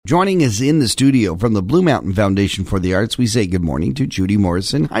Joining us in the studio from the Blue Mountain Foundation for the Arts, we say good morning to Judy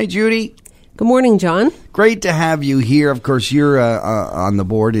Morrison. Hi, Judy. Good morning, John. Great to have you here. Of course, you're on the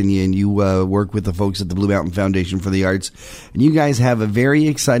board and you work with the folks at the Blue Mountain Foundation for the Arts. And you guys have a very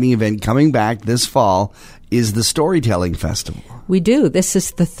exciting event coming back this fall, is the Storytelling Festival. We do. This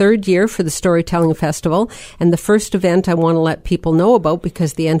is the third year for the Storytelling Festival. And the first event I want to let people know about,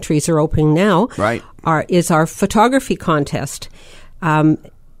 because the entries are opening now, right, is our photography contest.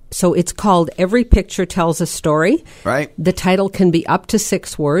 So it's called Every Picture Tells a Story. Right. The title can be up to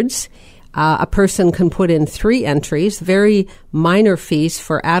 6 words. A person can put in 3 entries, very minor fees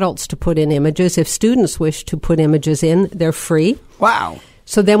for adults to put in images. If students wish to put images in, they're free. Wow.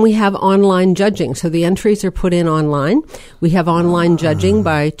 So then we have online judging. So the entries are put in online. We have online judging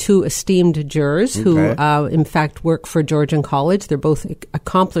by 2 esteemed jurors who, in fact, work for Georgian College. They're both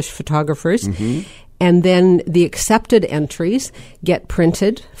accomplished photographers. Mm-hmm. And then the accepted entries get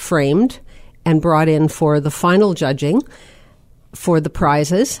printed, framed, and brought in for the final judging for the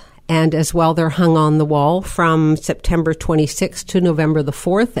prizes. And as well, they're hung on the wall from September 26th to November the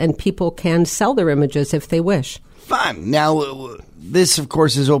 4th, and people can sell their images if they wish. Fun. Now, this, of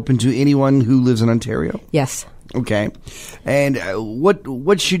course, is open to anyone who lives in Ontario? Yes. Okay. And what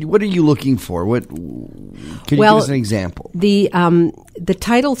are you looking for? Can you give us an example? The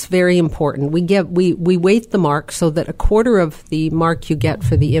title's very important. We weight the mark so that a quarter of the mark you get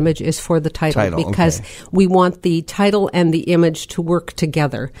for the image is for the title because we want the title and the image to work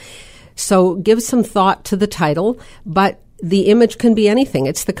together. So give some thought to the title, but the image can be anything.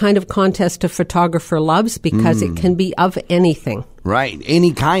 It's the kind of contest a photographer loves because it can be of anything. Right.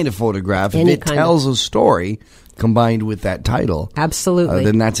 Any kind of photograph. If it tells a story combined with that title. Absolutely.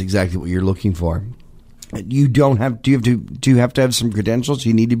 Then that's exactly what you're looking for. You don't have. Do you have to have some credentials? Do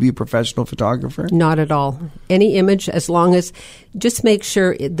you need to be a professional photographer? Not at all. Any image, as long as just make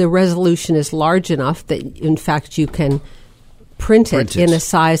sure the resolution is large enough that, in fact, you can print it in a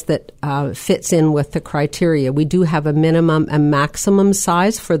size that fits in with the criteria. We do have a minimum and maximum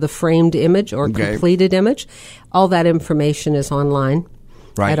size for the framed image or completed image. All that information is online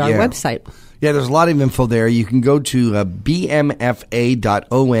at our website. Yeah, there's a lot of info there. You can go to bmfa.on.ca.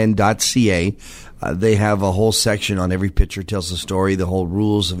 They have a whole section on Every Picture Tells a Story, the whole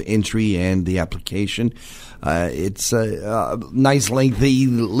rules of entry and the application. It's a nice, lengthy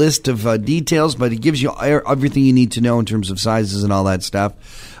list of details, but it gives you everything you need to know in terms of sizes and all that stuff.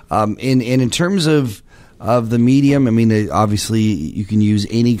 And in terms of the medium, I mean, obviously you can use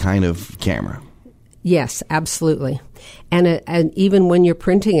any kind of camera. Yes, absolutely. And even when you're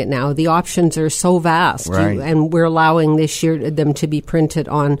printing it now, the options are so vast. Right. And we're allowing this year them to be printed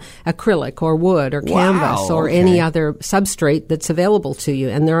on acrylic or wood or canvas or any other substrate that's available to you.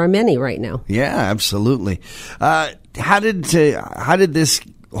 And there are many right now. Yeah, absolutely. How did this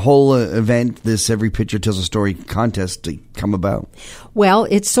whole event, this Every Picture Tells a Story contest, come about? Well,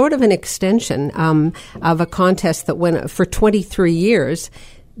 it's sort of an extension of a contest that went for 23 years.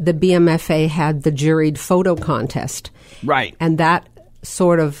 The BMFA had the juried photo contest. Right. And that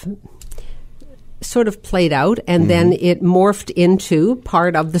sort of played out, and then it morphed into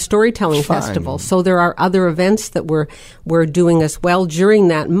part of the Storytelling Festival. So there are other events that we're doing as well during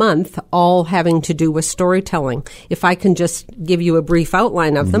that month, all having to do with storytelling. If I can just give you a brief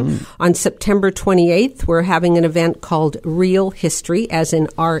outline of them. On September 28th, we're having an event called Reel History, as in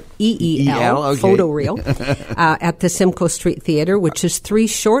REEL, photo reel, at the Simcoe Street Theatre, which is 3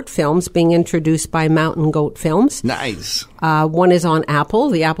 short films being introduced by Mountain Goat Films. Nice. One is on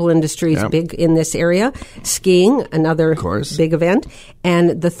Apple. The Apple industry is big in this area. Skiing, another big event.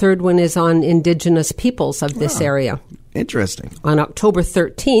 And the third one is on Indigenous peoples of this area. Interesting. On October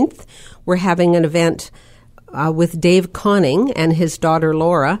 13th, we're having an event with Dave Conning and his daughter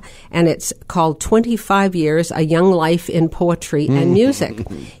Laura, and it's called 25 Years, A Young Life in Poetry and Music.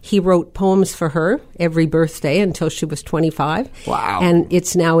 He wrote poems for her every birthday until she was 25. Wow. And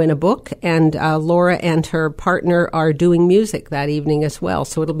it's now in a book, and Laura and her partner are doing music that evening as well,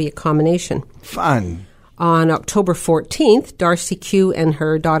 so it'll be a combination. Fun. On October 14th, Darcy Q and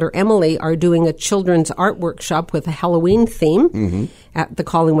her daughter Emily are doing a children's art workshop with a Halloween theme at the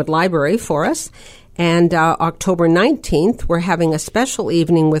Collingwood Library for us. And October 19th, we're having a special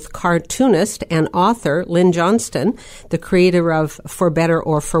evening with cartoonist and author Lynn Johnston, the creator of For Better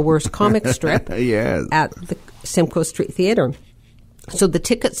or For Worse comic strip, yes, at the Simcoe Street Theatre. So the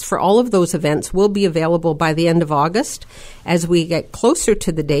tickets for all of those events will be available by the end of August. As we get closer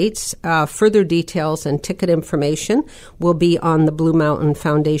to the dates, further details and ticket information will be on the Blue Mountain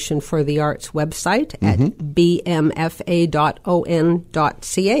Foundation for the Arts website at bmfa.on.ca.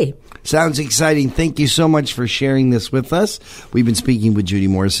 Sounds exciting. Thank you so much for sharing this with us. We've been speaking with Judy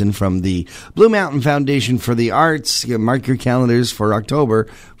Morrison from the Blue Mountain Foundation for the Arts. Mark your calendars for October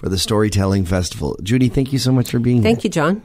for the Storytelling Festival. Judy, thank you so much for being here. Thank you, John.